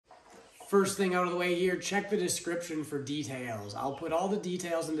first thing out of the way here, check the description for details. I'll put all the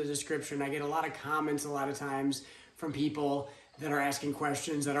details in the description. I get a lot of comments a lot of times from people that are asking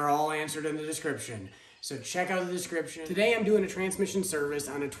questions that are all answered in the description. So check out the description. Today I'm doing a transmission service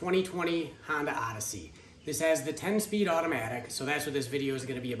on a 2020 Honda Odyssey. This has the 10-speed automatic, so that's what this video is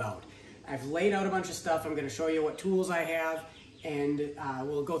going to be about. I've laid out a bunch of stuff. I'm going to show you what tools I have, and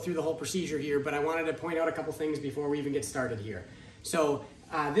we'll go through the whole procedure here, but I wanted to point out a couple things before we even get started here. So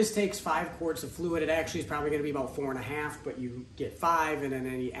this takes 5 quarts of fluid. It actually is probably going to be about 4.5, but you get 5, and then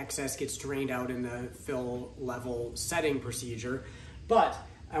any excess gets drained out in the fill level setting procedure. But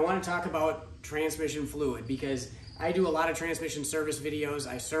I want to talk about transmission fluid because I do a lot of transmission service videos.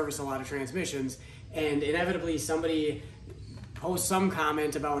 I service a lot of transmissions, and inevitably somebody posts some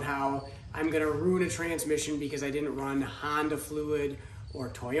comment about how I'm going to ruin a transmission because I didn't run Honda fluid or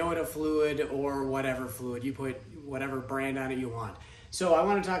Toyota fluid or whatever fluid. You put whatever brand on it you want. So I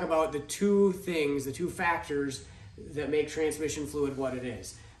want to talk about the two factors that make transmission fluid what it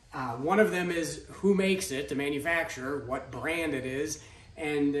is. One of them is who makes it, the manufacturer, what brand it is,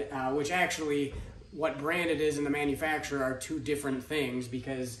 and which actually what brand it is and the manufacturer are two different things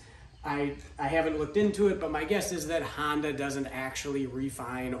because I haven't looked into it, but my guess is that Honda doesn't actually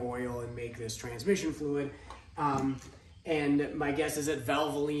refine oil and make this transmission fluid. And my guess is that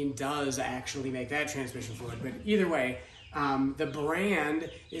Valvoline does actually make that transmission fluid. But either way, the brand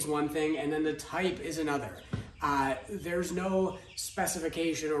is one thing and then the type is another. There's no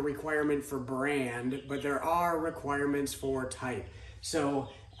specification or requirement for brand, but there are requirements for type. So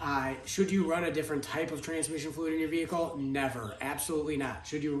should you run a different type of transmission fluid in your vehicle? Never, absolutely not.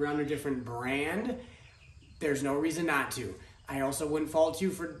 Should you run a different brand? There's no reason not to. I also wouldn't fault you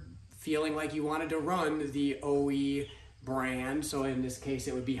for feeling like you wanted to run the OE brand. So in this case,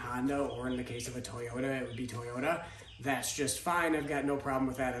 it would be Honda, or in the case of a Toyota, it would be Toyota. That's just fine. I've got no problem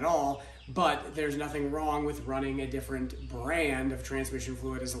with that at all. But there's nothing wrong with running a different brand of transmission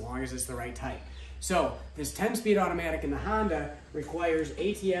fluid as long as it's the right type. So this 10-speed automatic in the Honda requires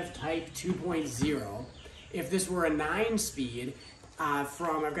ATF type 2.0. If this were a 9-speed, I've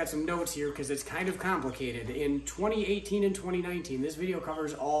got some notes here because it's kind of complicated. In 2018 and 2019, this video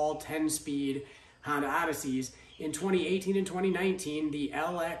covers all 10-speed Honda Odysseys. In 2018 and 2019, the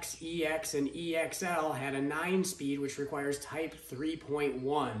LX, EX, and EXL had a 9-speed, which requires type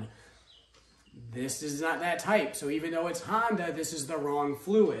 3.1. This is not that type, so even though it's Honda, this is the wrong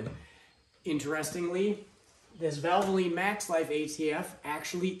fluid. Interestingly, this Valvoline Max Life ATF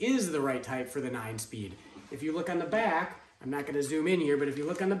actually is the right type for the 9-speed. If you look on the back, I'm not going to zoom in here, but if you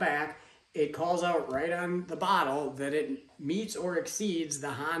look on the back, it calls out right on the bottle that it meets or exceeds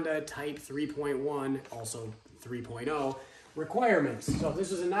the Honda Type 3.1, also 3.0 requirements. So if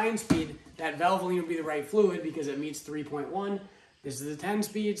this was a 9-speed, that Valvoline would be the right fluid because it meets 3.1. This is a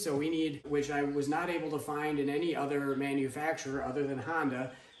 10-speed, so we need, which I was not able to find in any other manufacturer other than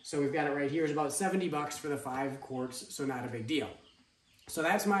Honda. So we've got it right here. It's about $70 for the 5 quarts, so not a big deal. So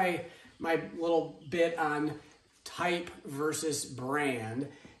that's my little bit on type versus brand.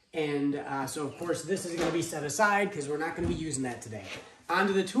 And so of course this is going to be set aside because we're not going to be using that today.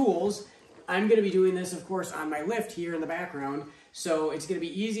 Onto the tools. I'm going to be doing this, of course, on my lift here in the background. So it's going to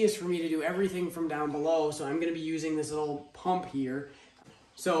be easiest for me to do everything from down below. So I'm going to be using this little pump here.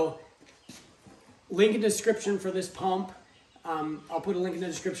 So link in the description for this pump. I'll put a link in the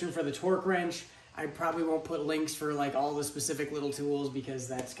description for the torque wrench. I probably won't put links for like all the specific little tools because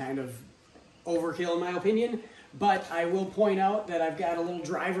that's kind of overkill in my opinion. But I will point out that I've got a little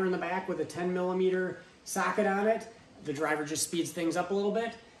driver in the back with a 10mm socket on it. The driver just speeds things up a little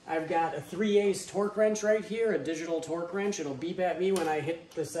bit. I've got a 3/8 torque wrench right here, a digital torque wrench. It'll beep at me when I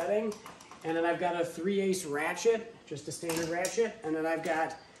hit the setting. And then I've got a 3/8 ratchet, just a standard ratchet. And then I've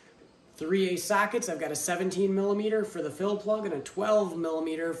got 3/8 sockets. I've got a 17mm for the fill plug and a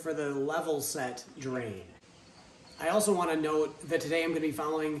 12mm for the level set drain. I also want to note that today I'm going to be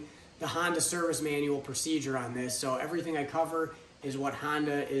following the Honda service manual procedure on this, so everything I cover is what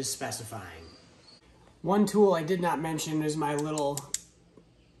Honda is specifying. One tool I did not mention is my little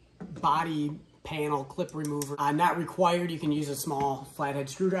body panel clip remover. Not required, you can use a small flathead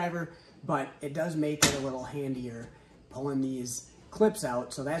screwdriver, but it does make it a little handier pulling these clips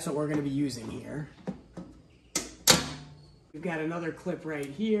out, so that's what we're going to be using here. We've got another clip right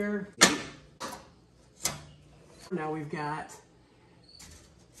here. Now we've got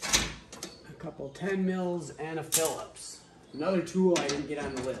a couple 10 mils and a Phillips. Another tool I didn't get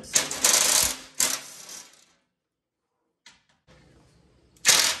on the list.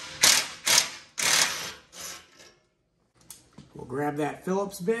 We'll grab that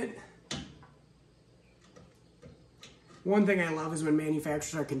Phillips bit. One thing I love is when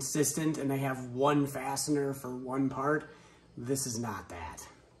manufacturers are consistent and they have one fastener for one part. This is not that.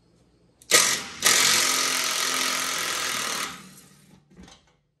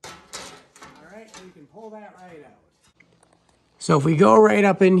 All right, you can pull that right out. So if we go right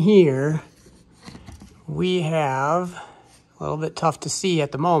up in here, we have, a little bit tough to see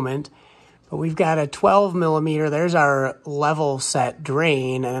at the moment, but we've got a 12 millimeter, there's our level set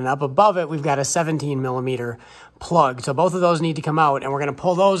drain, and then up above it, we've got a 17 millimeter plug. So both of those need to come out, and we're gonna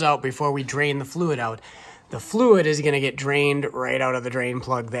pull those out before we drain the fluid out. The fluid is gonna get drained right out of the drain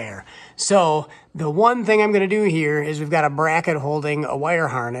plug there. So the one thing I'm gonna do here is we've got a bracket holding a wire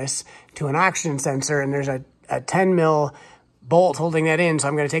harness to an oxygen sensor, and there's a 10 mil bolt holding that in. So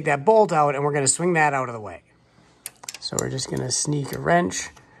I'm gonna take that bolt out and we're gonna swing that out of the way. So we're just gonna sneak a wrench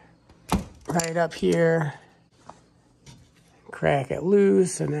right up here, crack it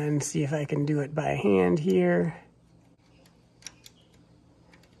loose, and then see if I can do it by hand here.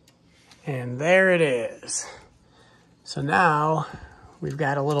 And there it is. So now we've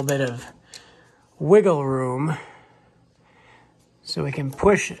got a little bit of wiggle room so we can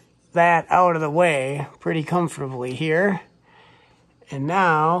push that out of the way pretty comfortably here. And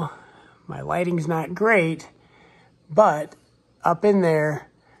now my lighting's not great, but up in there,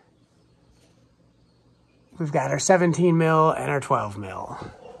 we've got our 17 mil and our 12 mil.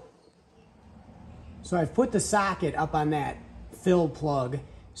 So I've put the socket up on that fill plug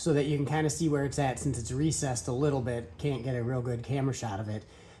so that you can kind of see where it's at since it's recessed a little bit. Can't get a real good camera shot of it.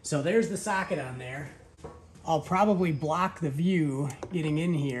 So there's the socket on there. I'll probably block the view getting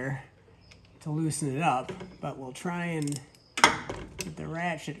in here to loosen it up, but we'll try and get the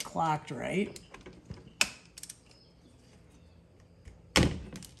ratchet clocked right.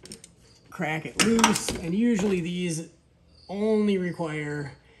 Crack it loose, and usually these only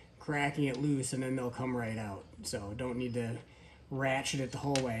require cracking it loose and then they'll come right out. So don't need to ratchet it the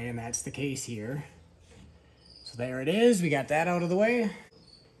whole way, and that's the case here. So there it is, we got that out of the way.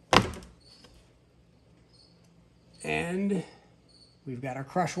 And we've got our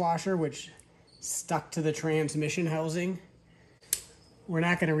crush washer, which stuck to the transmission housing. We're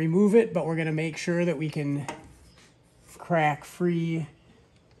not gonna remove it, but we're gonna make sure that we can crack free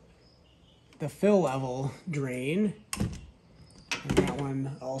the fill level drain. And that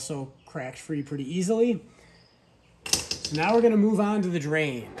one also cracked free pretty easily. So now we're gonna move on to the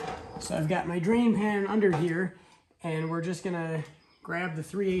drain. So I've got my drain pan under here, and we're just gonna grab the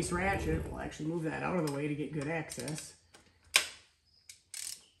 3/8 ratchet. We'll actually move that out of the way to get good access.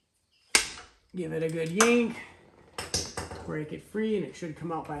 Give it a good yank, break it free, and it should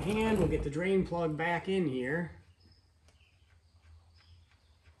come out by hand. We'll get the drain plug back in here.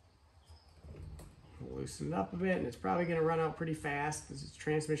 We'll loosen it up a bit, and it's probably gonna run out pretty fast because its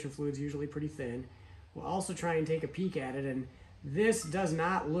transmission fluid's usually pretty thin. We'll also try and take a peek at it, and this does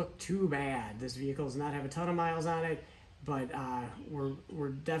not look too bad. This vehicle does not have a ton of miles on it, but we're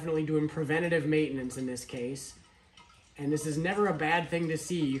definitely doing preventative maintenance in this case. And this is never a bad thing to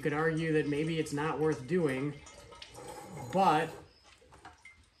see. You could argue that maybe it's not worth doing, but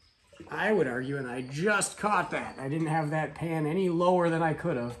I would argue, and I just caught that, I didn't have that pan any lower than I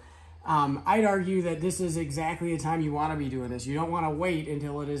could have. I'd argue that this is exactly the time you want to be doing this. You don't want to wait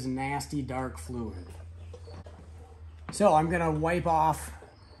until it is nasty, dark fluid. So I'm going to wipe off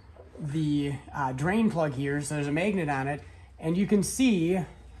the drain plug here. So there's a magnet on it, and you can see,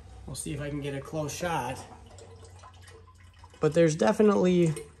 we'll see if I can get a close shot, but there's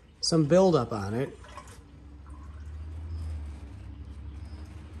definitely some buildup on it.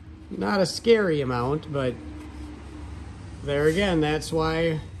 Not a scary amount, but there again, that's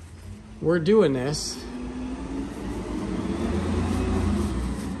why we're doing this.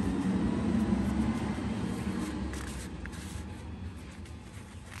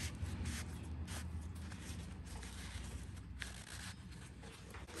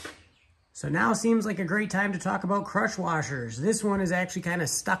 So now seems like a great time to talk about crush washers. This one is actually kind of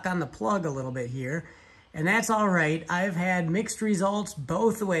stuck on the plug a little bit here, and that's all right. I've had mixed results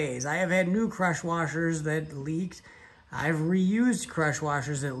both ways. I have had new crush washers that leaked. I've reused crush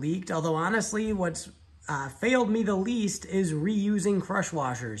washers that leaked, although honestly what's failed me the least is reusing crush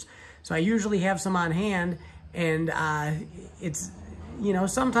washers. So I usually have some on hand, and it's, you know,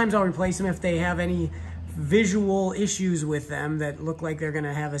 sometimes I'll replace them if they have any visual issues with them that look like they're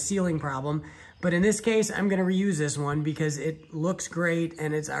gonna have a sealing problem. But in this case, I'm gonna reuse this one because it looks great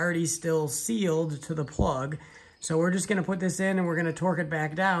and it's already still sealed to the plug. So we're just gonna put this in and we're gonna torque it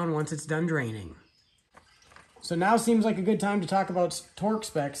back down once it's done draining. So now seems like a good time to talk about torque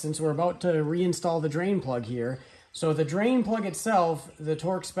specs since we're about to reinstall the drain plug here. So the drain plug itself, the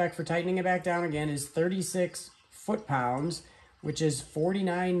torque spec for tightening it back down again is 36 foot-pounds, which is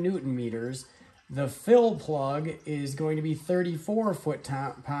 49 Newton meters. The fill plug is going to be 34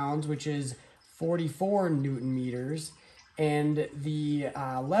 foot-pounds, which is 44 Newton meters. And the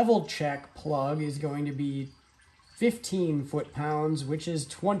level check plug is going to be 15 foot-pounds, which is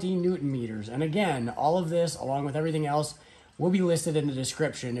 20 Newton meters. And again, all of this, along with everything else, will be listed in the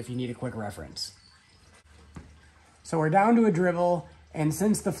description if you need a quick reference. So we're down to a dribble, and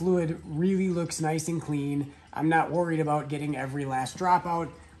since the fluid really looks nice and clean, I'm not worried about getting every last drop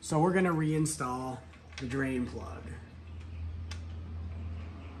out, so we're gonna reinstall the drain plug.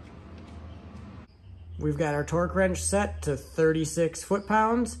 We've got our torque wrench set to 36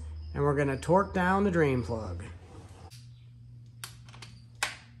 foot-pounds, and we're gonna torque down the drain plug.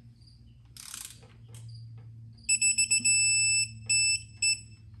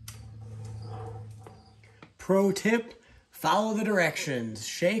 Pro tip, follow the directions.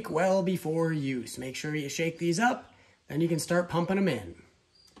 Shake well before use. Make sure you shake these up, then you can start pumping them in.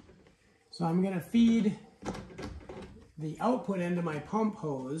 So I'm gonna feed the output end of my pump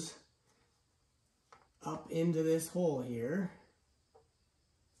hose up into this hole here.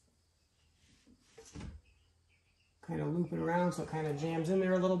 Kind of loop it around so it kind of jams in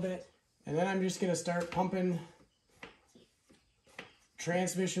there a little bit. And then I'm just gonna start pumping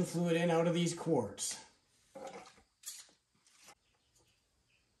transmission fluid in out of these quarts.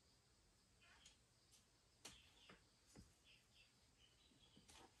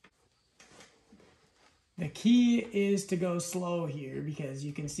 The key is to go slow here because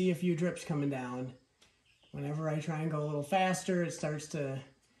you can see a few drips coming down. Whenever I try and go a little faster, it starts to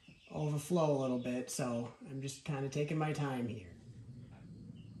overflow a little bit, so I'm just kind of taking my time here.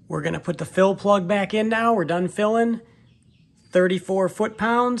 We're gonna put the fill plug back in now. We're done filling. 34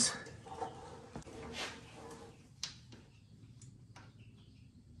 foot-pounds.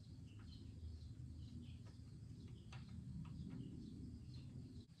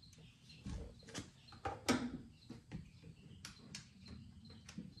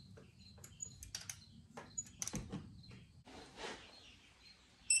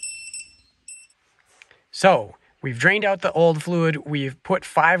 So we've drained out the old fluid. We've put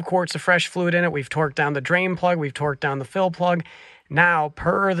 5 quarts of fresh fluid in it. We've torqued down the drain plug. We've torqued down the fill plug. Now,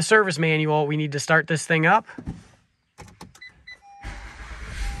 per the service manual, we need to start this thing up.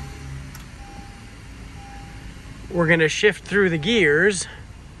 We're going to shift through the gears.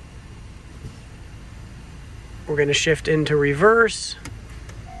 We're going to shift into reverse.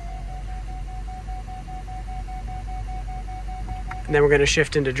 And then we're going to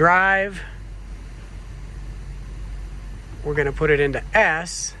shift into drive. We're gonna put it into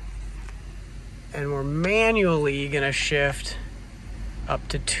S, and we're manually gonna shift up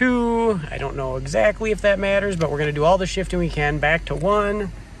to 2. I don't know exactly if that matters, but we're gonna do all the shifting we can. Back to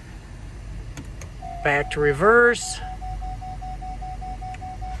 1, back to reverse,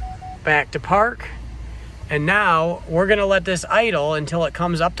 back to park. And now we're gonna let this idle until it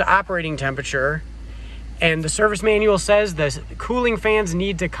comes up to operating temperature. And the service manual says the cooling fans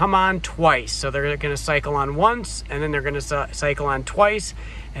need to come on twice. So they're gonna cycle on once, and then they're gonna cycle on twice,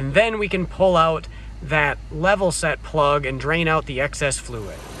 and then we can pull out that level set plug and drain out the excess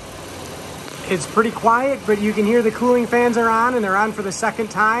fluid. It's pretty quiet, but you can hear the cooling fans are on, and they're on for the second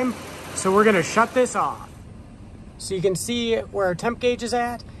time. So we're gonna shut this off. So you can see where our temp gauge is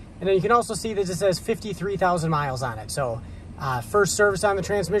at, and then you can also see that it says 53,000 miles on it. So first service on the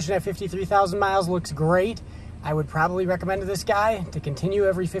transmission at 53,000 miles looks great. I would probably recommend to this guy to continue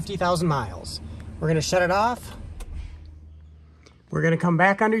every 50,000 miles. We're gonna shut it off. We're gonna come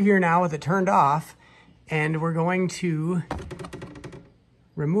back under here now with it turned off, and we're going to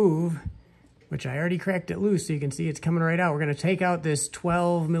remove, which I already cracked it loose so you can see it's coming right out. We're gonna take out this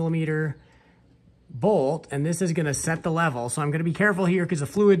 12 millimeter bolt, and this is gonna set the level. So I'm gonna be careful here because the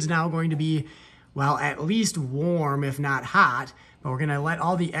fluid's now going to be, well, at least warm, if not hot, but we're gonna let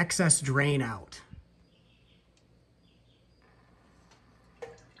all the excess drain out.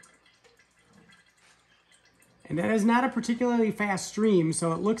 And that is not a particularly fast stream,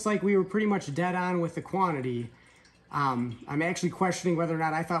 so it looks like we were pretty much dead on with the quantity. I'm actually questioning whether or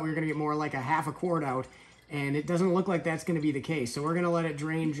not I thought we were gonna get more like a half a quart out, and it doesn't look like that's gonna be the case. So we're gonna let it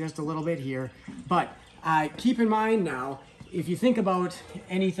drain just a little bit here. But keep in mind now, if you think about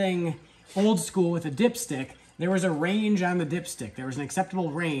anything old school with a dipstick, there was a range on the dipstick. There was an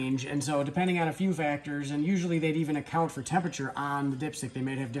acceptable range, and so depending on a few factors, and usually they'd even account for temperature on the dipstick. They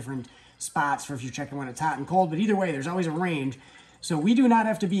may have different spots for if you're checking when it's hot and cold, but either way, there's always a range. So we do not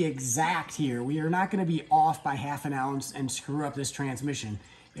have to be exact here. We are not gonna be off by ½ an ounce and screw up this transmission.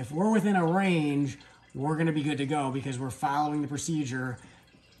 If we're within a range, we're gonna be good to go because we're following the procedure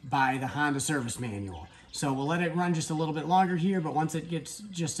by the Honda service manual. So we'll let it run just a little bit longer here, but once it gets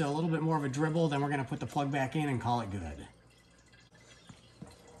just a little bit more of a dribble, then we're gonna put the plug back in and call it good.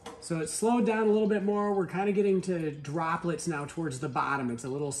 So it's slowed down a little bit more. We're kind of getting to droplets now towards the bottom. It's a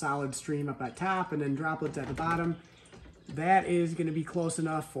little solid stream up at top and then droplets at the bottom. That is gonna be close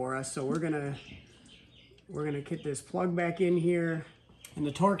enough for us. So we're gonna get this plug back in here. And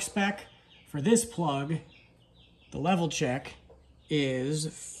the torque spec for this plug, the level check, is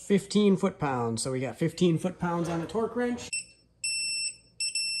 15 foot-pounds. So we got 15 foot-pounds on the torque wrench.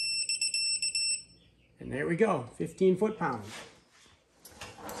 And there we go, 15 foot-pounds.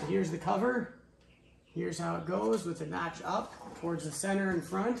 So here's the cover. Here's how it goes with the notch up towards the center and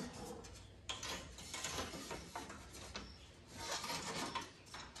front.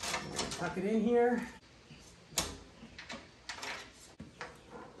 Tuck it in here.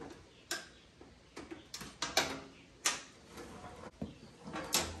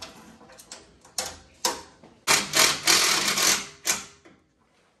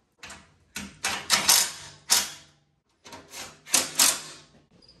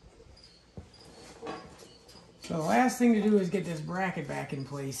 So the last thing to do is get this bracket back in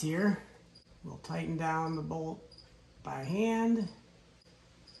place here. We'll tighten down the bolt by hand.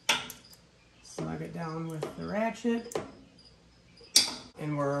 Snug it down with the ratchet.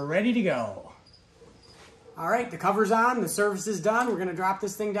 And we're ready to go. All right, the cover's on, the service is done. We're gonna drop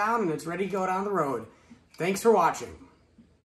this thing down and it's ready to go down the road. Thanks for watching.